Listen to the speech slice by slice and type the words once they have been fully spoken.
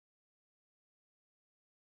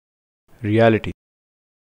Reality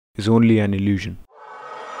is only an illusion.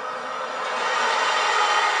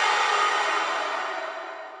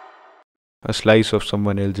 A slice of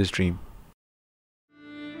someone else's dream.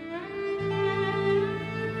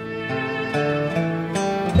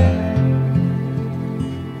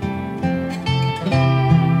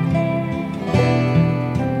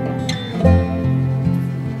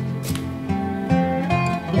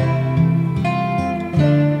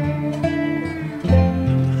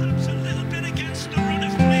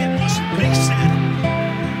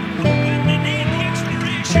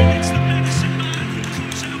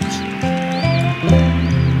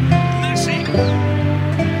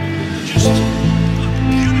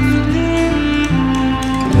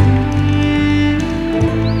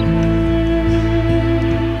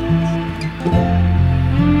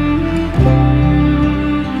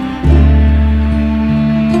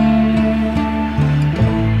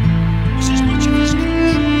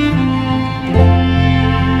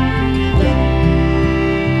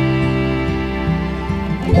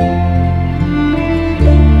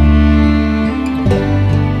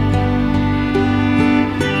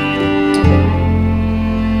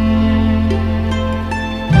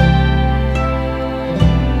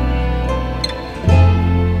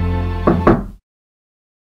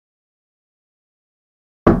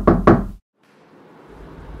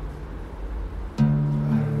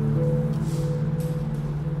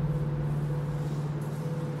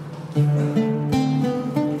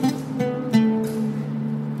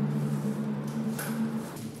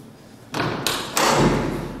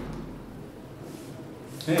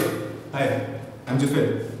 Hey, hi, I'm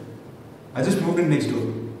Jufel. I just moved in next door.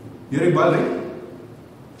 You're Iqbal, right?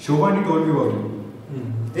 Shobani told me about you.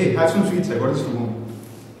 Hey, have some sweets, I got this from home.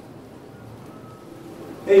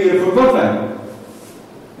 Hey, you're a football fan?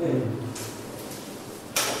 Hey.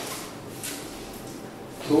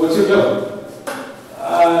 So what's your club?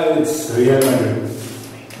 It's Real Madrid.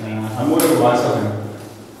 I'm more of a Barca fan.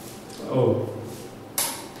 Oh.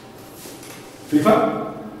 FIFA?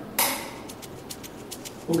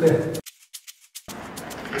 Okay.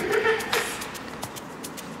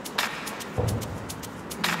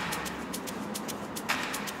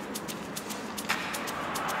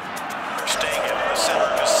 Staying in the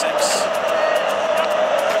center to 6.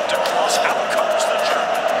 Quick to cross. Out comes the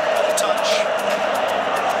German. Little touch.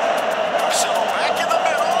 Marcelo back in the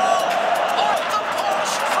middle. Off the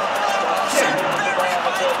post from Ramos. And buried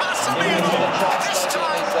by Massimiliano. This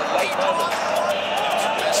time, 8 on 1.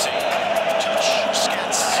 For Messi. Touch.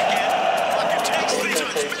 Scats again. Luck it takes the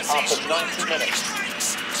touch. Messi strikes.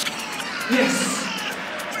 Yes!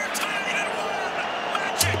 We're tied at 1.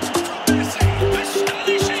 Magic from Messi.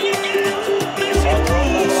 Astonishing again. Messi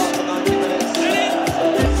throws. And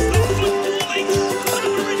it is the footballing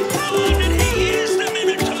sovereign prime, and he is the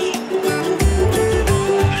Minotaur.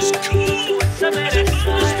 As cool as a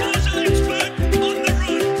ball disposal expert on the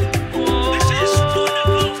run. This is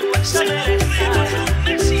wonderful. Simple flavor from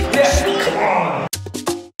Messi. Come on!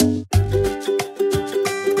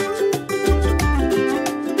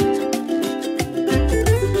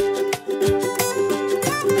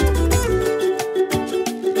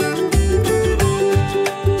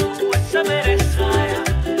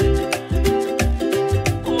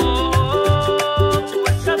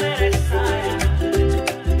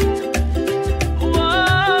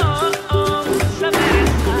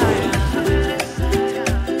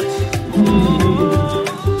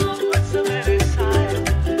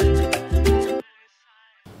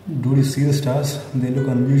 Do you see the stars? They look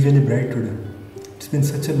unusually bright today. It's been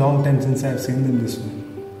such a long time since I've seen them this way.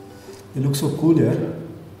 They look so cool here.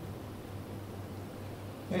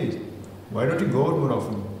 Hey, why don't you go out more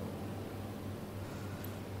often?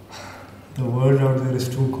 The world out there is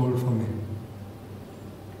too cold for me.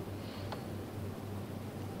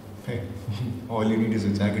 Hey, all you need is a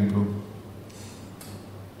jacket, bro.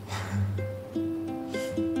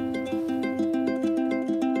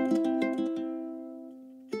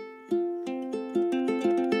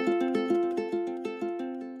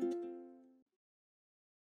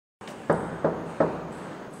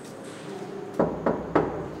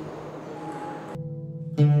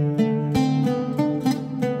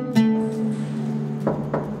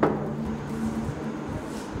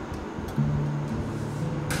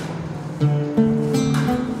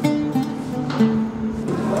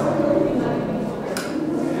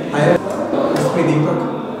 Hey Deepak,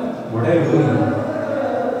 What are you doing?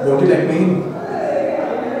 won't you let me in?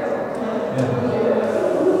 Yeah.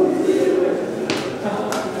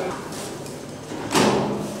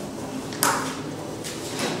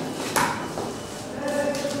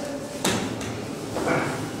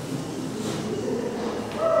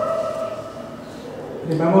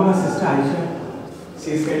 Remember my sister Aisha?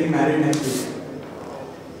 She's getting married next week.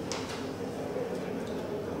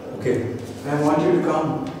 Okay. I want you to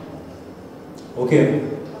come. Okay.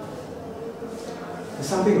 Is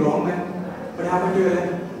something wrong, man? What happened to your leg?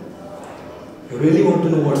 You really want to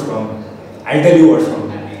know what's wrong? I'll tell you what's wrong.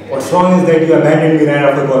 What's wrong is that you abandoned me right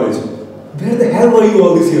after college. Where the hell were you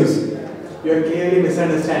all these years? You're clearly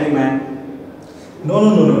misunderstanding, man.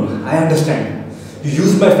 No. I understand. You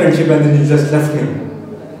used my friendship and then you just left me.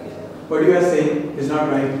 What you are saying is not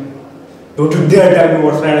right. Don't you dare tell me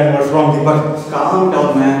what's right and what's wrong, Deepak. Calm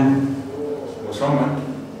down, man. What's wrong, man?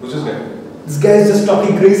 Who's this guy? This guy is just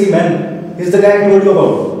talking crazy, man. He's the guy I told you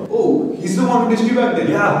about. Oh, he's the one who ditched you back then?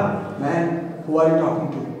 Yeah. Man, who are you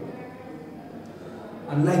talking to?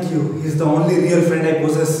 Unlike you, he's the only real friend I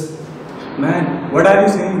possess. Man, what are you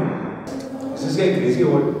saying? Is this guy crazy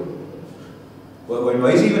or what?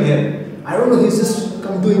 Why is he even here? I don't know, he's just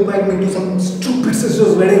come to invite me to some stupid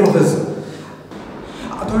sister's wedding of his.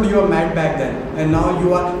 I thought you were mad back then, and now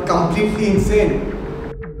you are completely insane.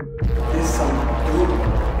 There's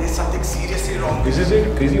something seriously wrong. Is this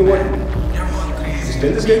it? Crazy or what? You're going crazy. Just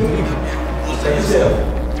tell this guy to leave. Just Shut this guy up.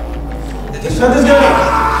 Just Shut this guy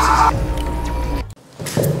up.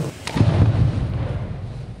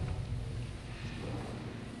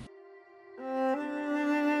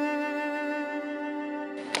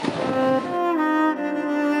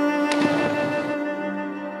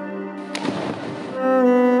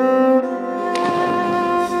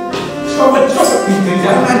 Stop it!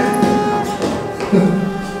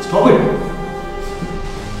 Stop it!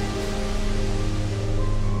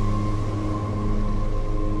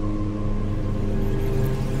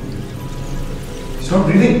 Stop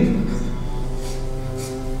breathing!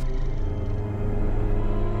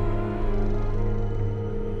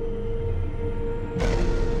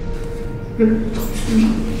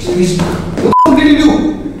 Please, what the fuck did he do?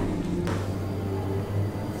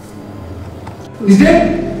 He's dead!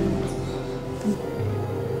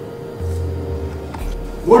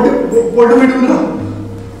 What do we do now?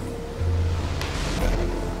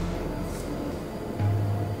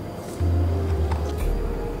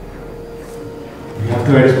 We have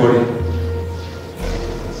to hide his body.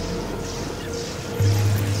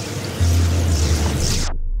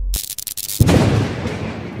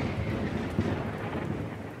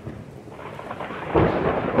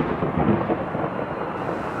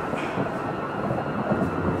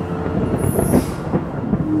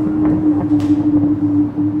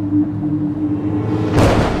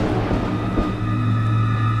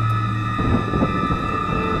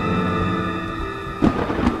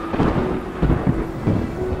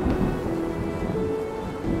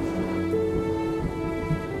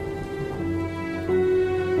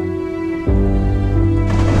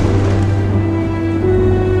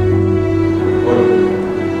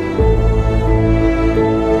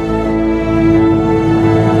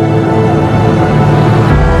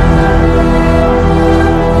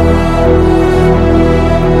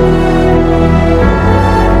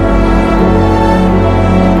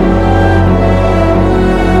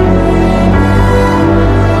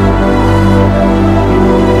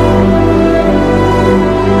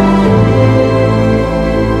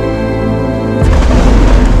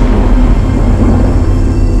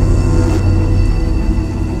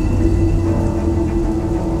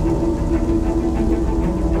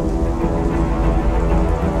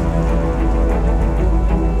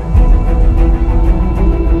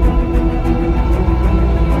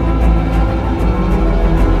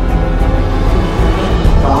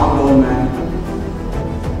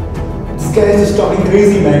 This guy is just talking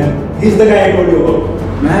crazy, man. He's the guy I told you about.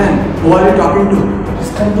 Man, who are you talking to?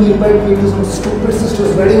 He's come to invite me to some stupid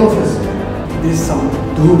sister's wedding of his. There's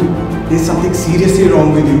something seriously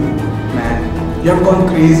wrong with you. Man, you have gone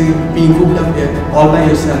crazy, being cooped up here all by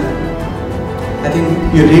yourself. I think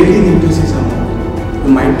you really need to see someone.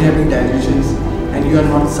 You might be having delusions and you are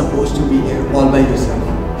not supposed to be here all by yourself.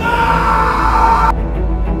 Ha ha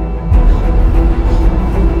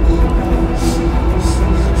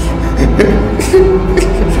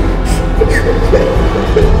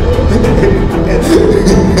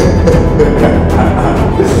ha ha.